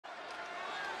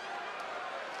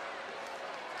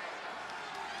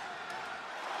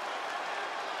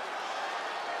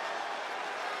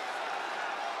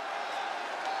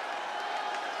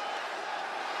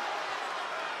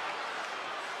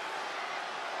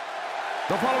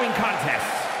The following contest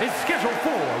is scheduled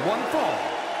for one fall.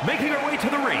 Making her way to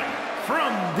the ring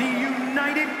from the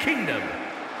United Kingdom,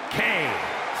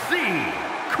 KC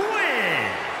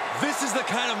Quinn. This is the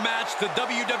kind of match the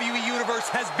WWE Universe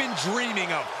has been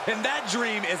dreaming of, and that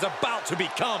dream is about to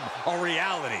become a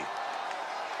reality.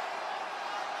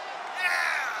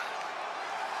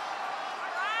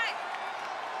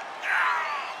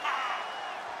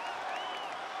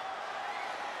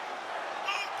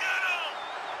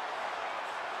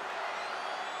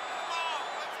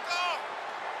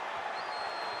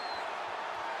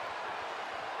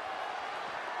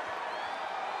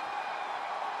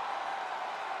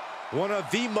 One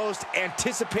of the most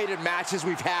anticipated matches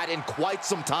we've had in quite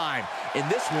some time. And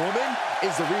this woman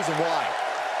is the reason why.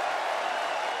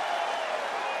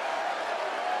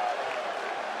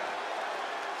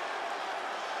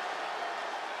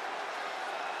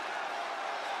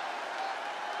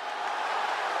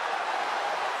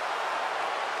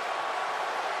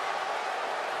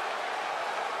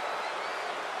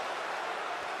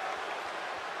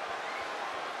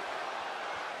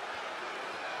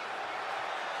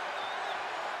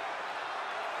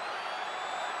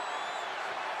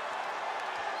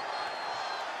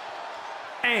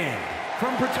 And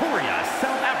from Pretoria,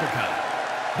 South Africa,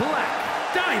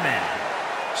 Black Diamond.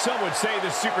 Some would say the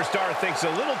superstar thinks a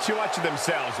little too much of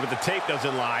themselves, but the tape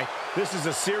doesn't lie. This is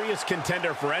a serious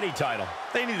contender for any title.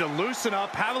 They need to loosen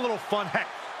up, have a little fun, heck,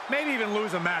 maybe even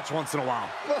lose a match once in a while.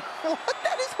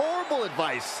 That is horrible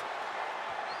advice.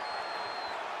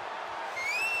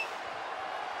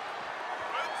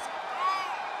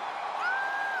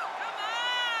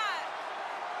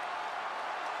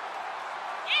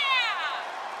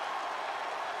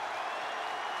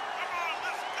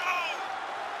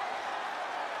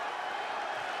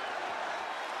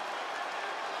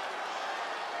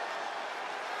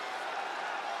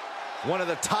 One of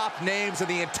the top names in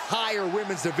the entire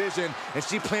women's division, and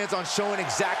she plans on showing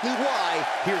exactly why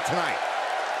here tonight.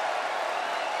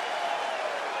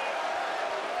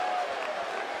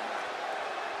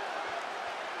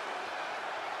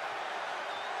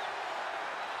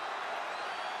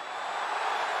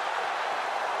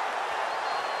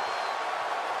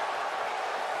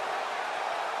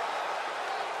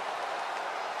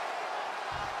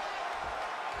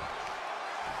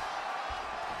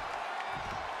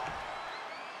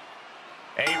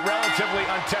 A relatively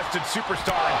untested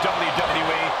superstar in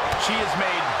WWE, she has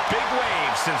made big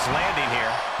waves since landing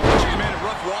here. She's made it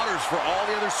rough waters for all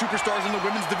the other superstars in the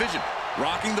women's division.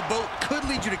 Rocking the boat could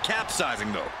lead you to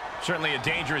capsizing, though. Certainly a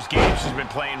dangerous game she's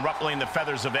been playing, ruffling the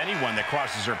feathers of anyone that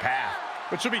crosses her path.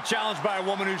 But she'll be challenged by a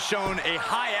woman who's shown a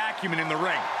high acumen in the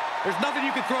ring. There's nothing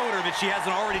you can throw at her that she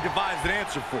hasn't already devised an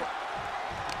answer for.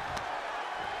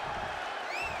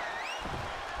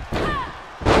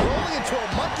 Rolling into a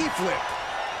monkey flip.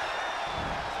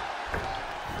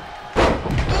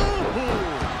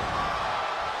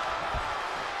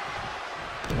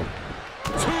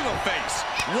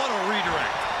 What a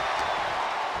redirect.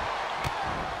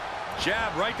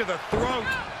 Jab right to the throat.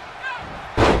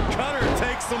 Cutter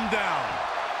takes them down.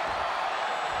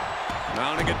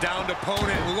 Mounting a downed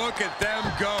opponent. Look at them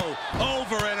go.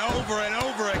 Over and over and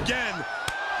over again.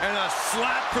 And a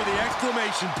slap for the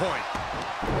exclamation point.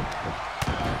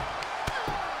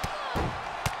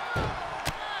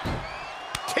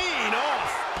 Teeing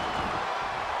off.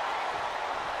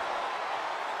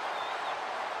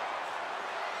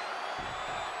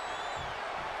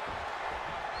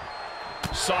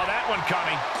 Saw that one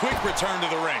coming. Quick return to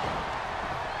the ring.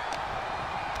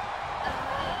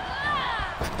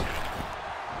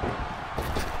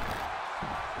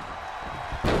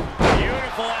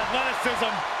 Beautiful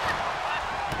athleticism.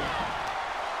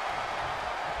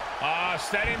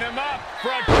 Setting them up for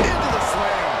a Into the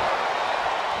slam.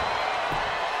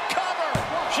 cover.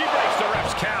 She breaks the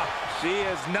ref's count. She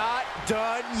is not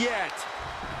done yet.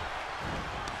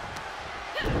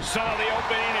 Saw the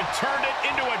opening and turned it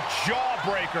into a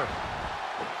jawbreaker.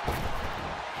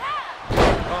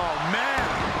 Oh, man.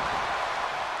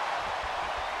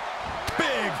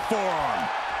 Big forearm.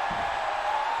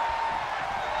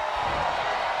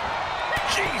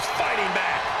 She's fighting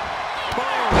back.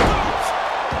 Boom.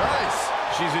 Nice.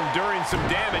 She's enduring some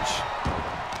damage.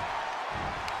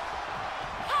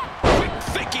 Quick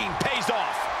thinking pays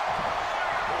off.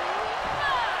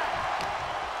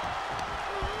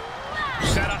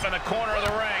 Set up in the corner of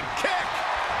the ring. Kick.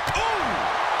 Ooh.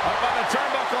 Up on the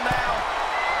turnbuckle now.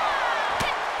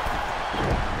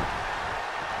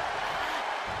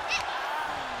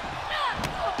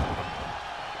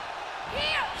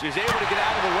 She's able to get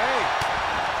out of the way.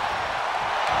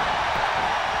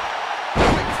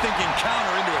 Quick thinking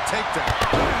counter into a takedown.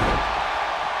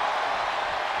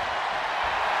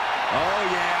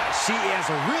 She is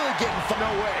really getting far.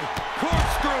 No way.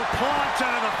 Corkscrew plunge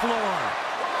onto the floor.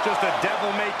 Just a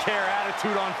devil-may-care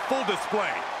attitude on full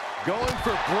display. Going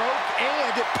for broke,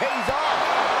 and it pays off.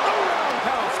 The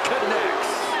roundhouse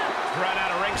connects. Run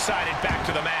out of ringside and back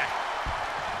to the mat.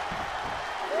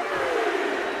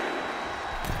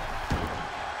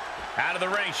 Out of the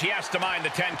ring, she has to mind the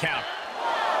 10 count.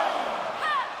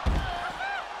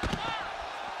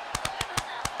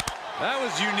 That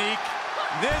was unique.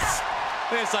 This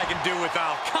I can do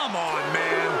without. Come on,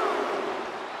 man.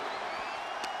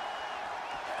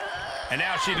 And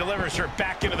now she delivers her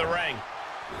back into the ring.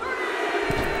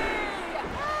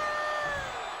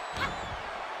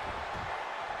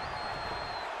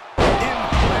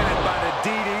 Implanted by the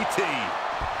DDT.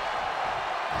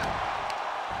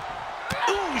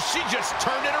 Ooh, she just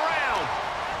turned it around.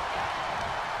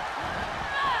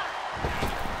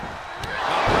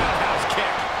 Roundhouse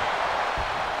kick.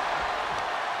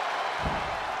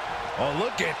 Oh,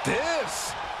 look at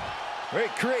this.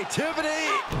 Great creativity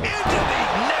into the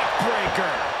neck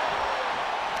breaker.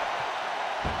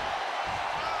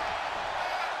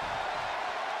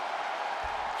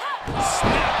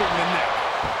 Snapping the neck.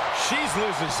 She's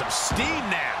losing some steam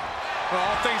now. Well,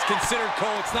 all things considered,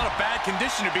 Cole, it's not a bad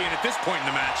condition to be in at this point in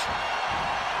the match.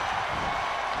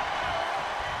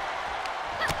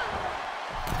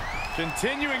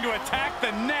 Continuing to attack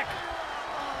the neck.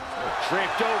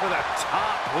 Draped over the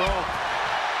top rope.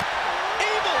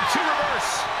 Able to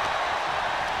reverse.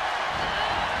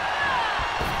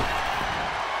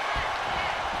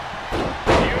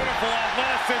 Beautiful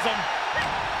athleticism.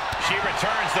 She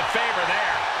returns the favor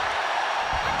there.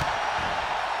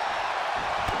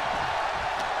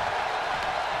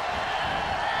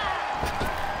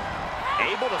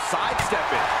 Able to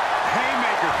sidestep it.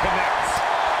 Haymaker connects.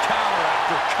 Counter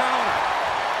after counter.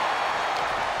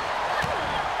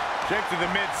 Check to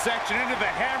the midsection into the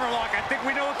hammerlock. I think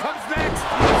we know what comes next.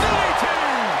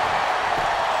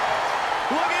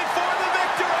 Looking for the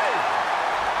victory.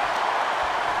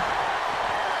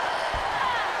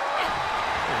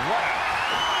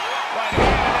 Right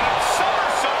hand and a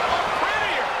somersault.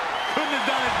 Prettier. Couldn't have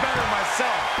done it better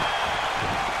myself.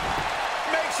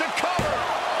 Makes a cover.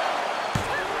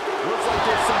 Looks like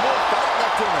there's some more fight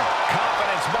left in her.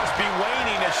 Confidence must be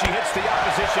waning as she hits the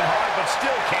opposition hard, but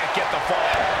still can't get the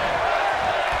fall.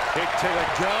 Kick to the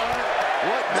gut.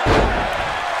 What now?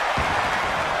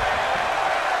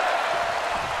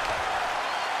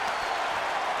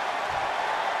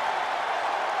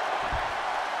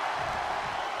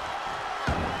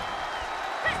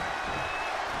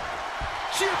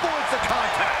 She avoids the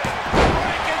contact.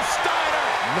 Frankensteiner.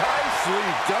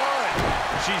 Nicely done.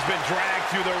 She's been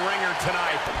dragged through the ringer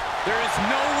tonight. There is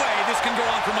no way this can go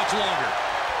on for much longer.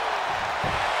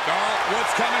 Oh,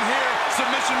 what's coming here?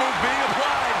 Submission move being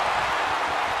applied.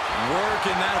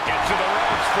 Working that. Into the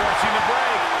ropes, forcing the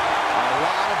break. A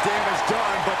lot of damage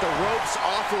done, but the ropes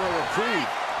offer a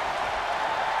reprieve.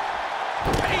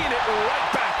 Paying it right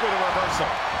back with a reversal.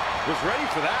 Was ready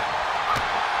for that.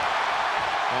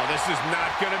 Oh, this is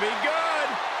not going to be good.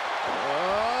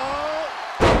 Oh.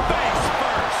 Face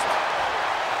first.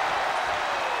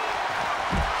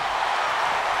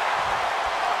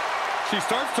 She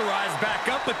starts to rise back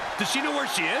up, but does she know where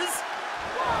she is?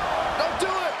 Don't do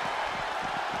it.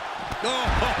 Oh,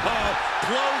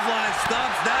 clothesline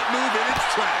stops that move in its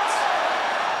tracks.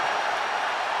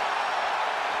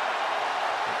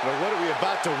 Well, what are we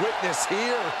about to witness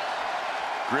here?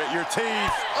 Grit your teeth.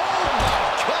 Oh,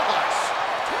 my gosh.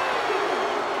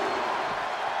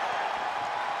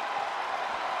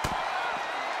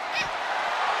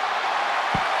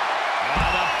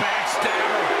 The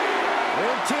backstabber.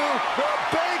 Into the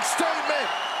bank statement.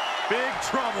 Big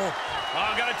trouble. Oh,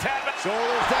 got a tap it.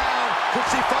 Shoulders down. Could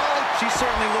she fall? She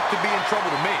certainly looked to be in trouble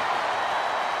to me.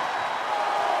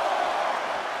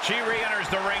 She re-enters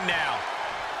the ring now.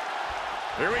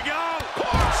 Here we go.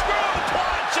 Corkscrew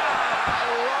plancha. I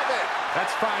love it.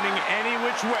 That's finding any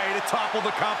which way to topple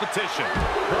the competition.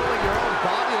 Hurling your own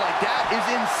body like that is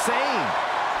insane.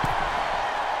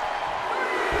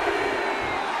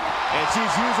 And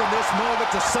she's using this moment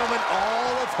to summon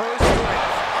all of her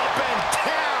strength. Up and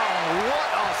down. What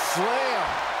a slam.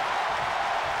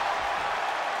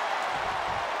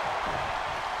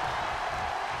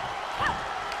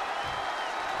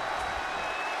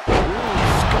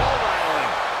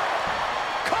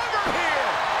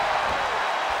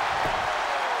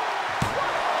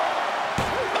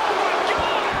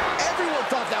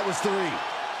 That was 3.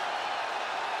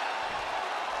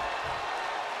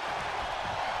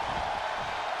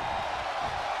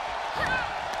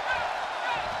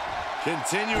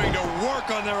 Continuing to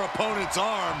work on their opponent's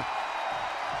arm.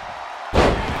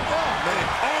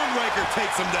 Undertaker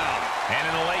takes him down. And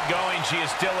in the late going, she is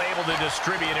still able to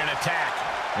distribute an attack.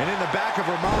 And in the back of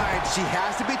her mind, she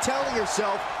has to be telling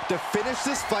herself to finish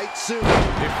this fight soon.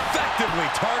 Effectively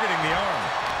targeting the arm.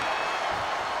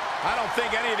 I don't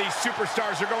think any of these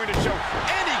superstars are going to show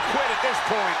any quit at this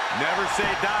point. Never say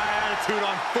die attitude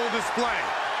on full display.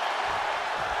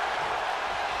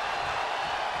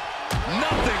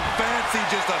 Nothing fancy,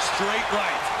 just a straight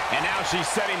right. And now she's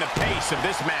setting the pace of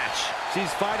this match.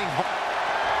 She's fighting hard.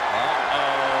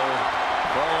 Uh-oh.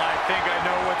 Well, I think I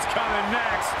know what's coming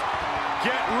next.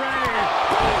 Get ready.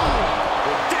 Boom!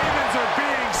 The demons are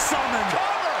being summoned.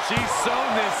 Cover! She's sewn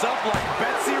this up like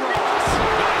Betsy Ross.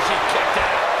 She kicked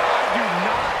out. I do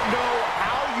not know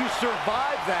how you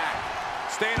survive that.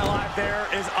 Staying alive there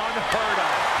is unheard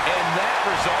of. And that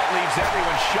result leaves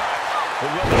everyone shocked. But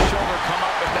will the shoulder come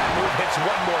up if that move hits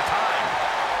one more time?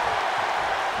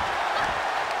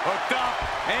 Hooked up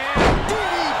and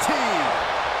DDT!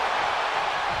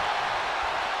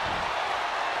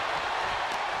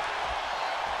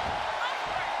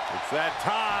 it's that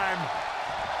time.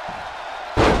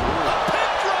 A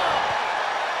pin drop!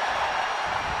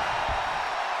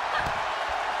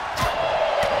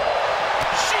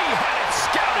 She had it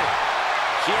scouted.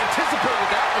 She anticipated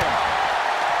that one.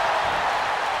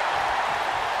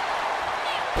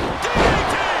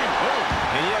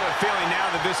 And you have a feeling now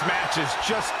that this match has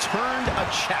just turned a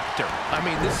chapter. I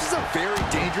mean, this is a very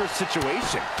dangerous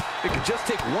situation. It could just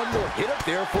take one more hit up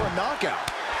there for a knockout.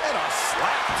 And a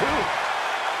slap, too.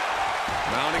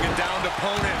 Mounting a downed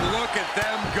opponent. Look at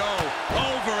them go.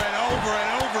 Over and over and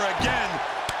over again.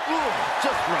 Ooh,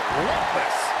 just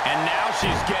relentless. And now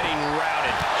she's getting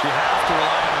routed. She has to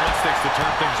rely on her instincts to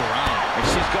turn things around. And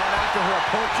she's gone after her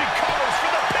opponent. She covers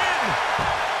for the pin.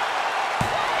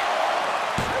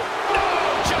 No,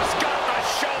 just got the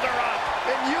shoulder up.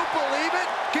 Can you believe it?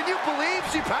 Can you believe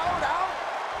she powered out?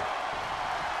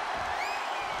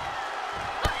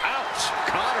 Ouch,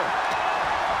 caught her.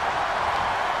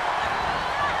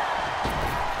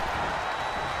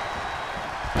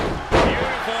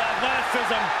 Beautiful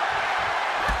athleticism.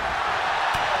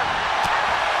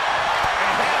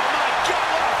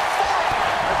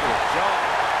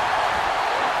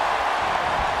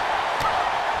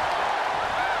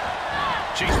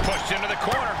 She's pushed into the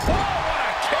corner. Oh, what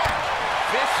a kick.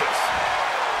 Vicious.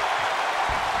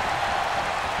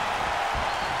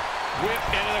 Whip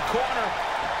into the corner.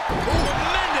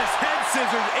 Tremendous head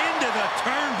scissors into the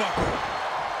turnbuckle.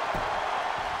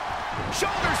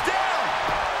 Shoulders down.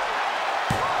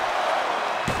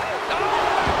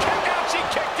 Oh, kick out. She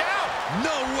kicked out.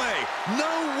 No way.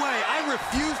 No way. I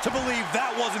refuse to believe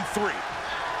that wasn't 3.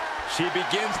 She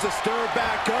begins to stir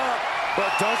back up,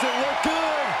 but doesn't look good.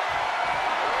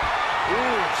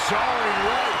 Ooh, jarring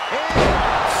right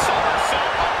hand.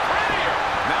 Somersault up prettier.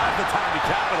 Now's the time to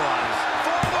capitalize.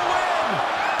 For the win.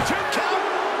 2 count.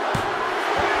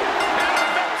 And a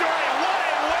victory. What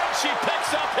a win she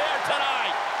picks up here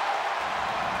tonight.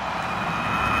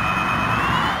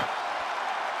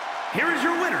 Here is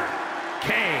your winner,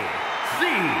 K.C.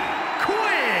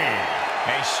 Quinn.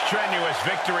 A strenuous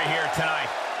victory here tonight.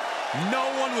 No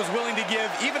one was willing to give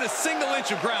even a single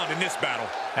inch of ground in this battle.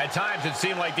 At times, it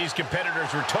seemed like these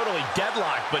competitors were totally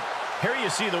deadlocked, but here you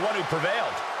see the one who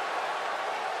prevailed.